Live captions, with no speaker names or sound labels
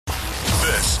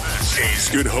This is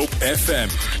Good Hope FM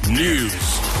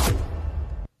News.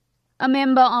 A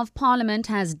member of Parliament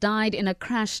has died in a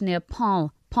crash near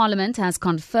Paarl. Parliament has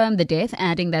confirmed the death,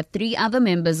 adding that 3 other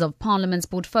members of Parliament's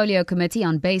Portfolio Committee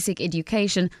on Basic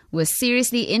Education were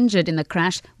seriously injured in the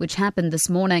crash, which happened this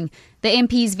morning. The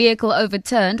MP's vehicle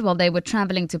overturned while they were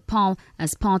travelling to Paarl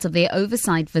as part of their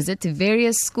oversight visit to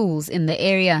various schools in the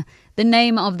area. The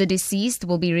name of the deceased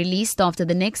will be released after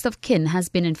the next of kin has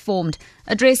been informed.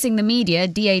 Addressing the media,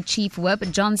 DA Chief Whip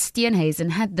John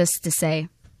Steenhuisen had this to say.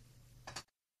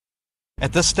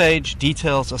 At this stage,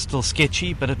 details are still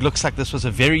sketchy, but it looks like this was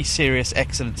a very serious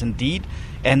accident indeed,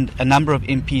 and a number of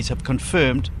MPs have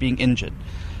confirmed being injured.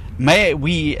 May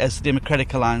we, as the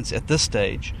Democratic Alliance at this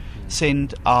stage,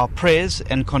 send our prayers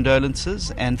and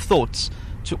condolences and thoughts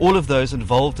to all of those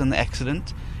involved in the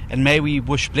accident, and may we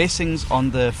wish blessings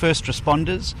on the first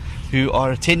responders who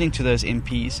are attending to those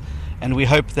MPs, and we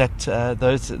hope that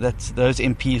those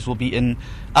MPs will be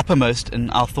uppermost in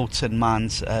our thoughts and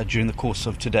minds during the course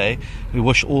of today. We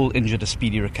wish all injured a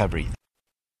speedy recovery.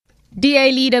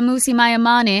 DA leader Mmusi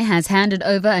Maimane has handed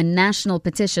over a national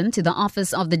petition to the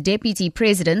office of the Deputy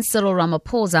President Cyril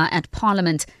Ramaphosa at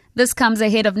Parliament. This comes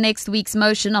ahead of next week's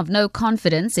motion of no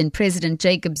confidence in President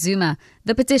Jacob Zuma.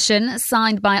 The petition,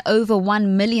 signed by over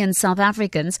 1 million South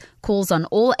Africans, calls on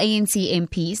all ANC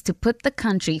MPs to put the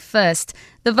country first.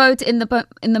 The vote in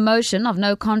the motion of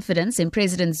no confidence in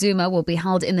President Zuma will be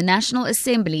held in the National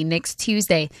Assembly next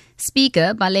Tuesday.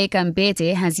 Speaker Baleka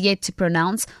Mbete has yet to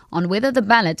pronounce on whether the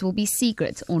ballot will be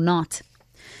secret or not.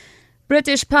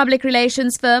 British public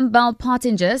relations firm Paarl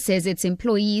says its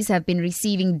employees have been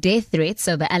receiving death threats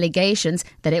over allegations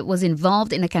that it was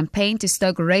involved in a campaign to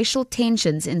stoke racial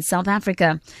tensions in South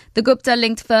Africa. The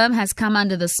Gupta-linked firm has come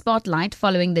under the spotlight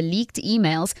following the leaked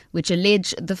emails which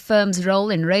allege the firm's role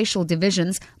in racial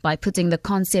divisions by putting the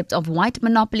concept of white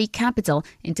monopoly capital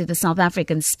into the South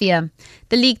African sphere.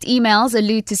 The leaked emails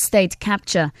allude to state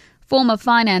capture. Former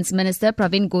Finance Minister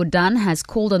Pravin Gordhan has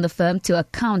called on the firm to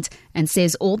account and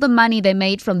says all the money they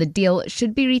made from the deal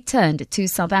should be returned to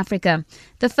South Africa.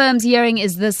 The firm's hearing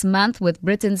is this month with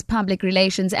Britain's Public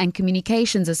Relations and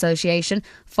Communications Association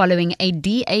following a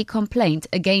DA complaint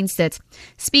against it.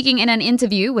 Speaking in an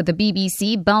interview with the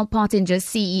BBC, Paarl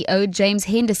CEO James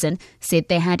Henderson said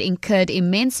they had incurred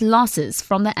immense losses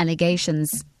from the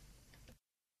allegations.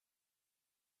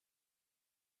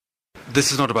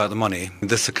 This is not about the money.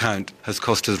 This account has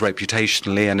cost us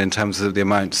reputationally, and in terms of the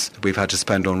amounts we've had to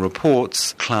spend on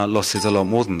reports, client losses a lot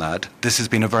more than that. This has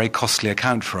been a very costly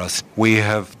account for us. We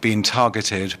have been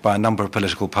targeted by a number of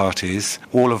political parties.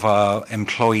 All of our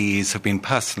employees have been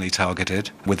personally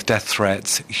targeted with death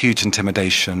threats, huge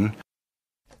intimidation.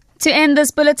 To end this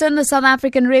bulletin, the South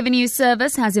African Revenue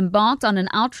Service has embarked on an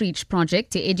outreach project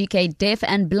to educate deaf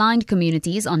and blind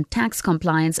communities on tax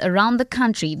compliance around the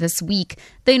country this week.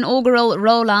 The inaugural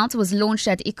rollout was launched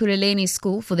at Ikululeni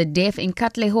School for the Deaf in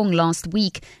Katlehong last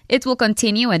week. It will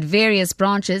continue at various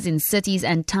branches in cities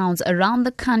and towns around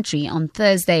the country on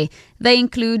Thursday. They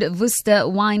include Worcester,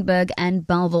 Wynberg and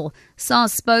Bellville.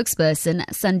 SARS spokesperson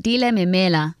Sandile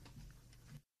Memela.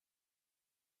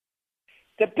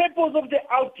 The purpose of the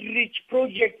outreach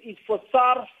project is for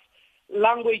SARS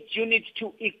language unit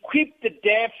to equip the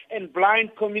deaf and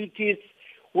blind communities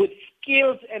with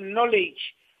skills and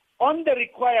knowledge on the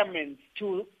requirements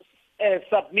to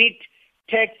submit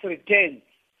tax returns.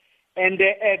 And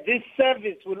this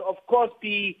service will, of course,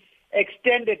 be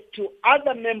extended to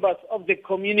other members of the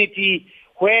community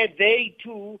where they,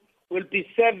 too, will be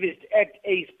serviced at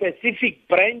a specific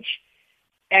branch,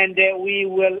 and we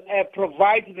will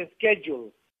provide the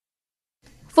schedule.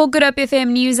 For Good Hope FM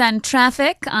News and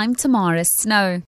Traffic, I'm Tamara Snow.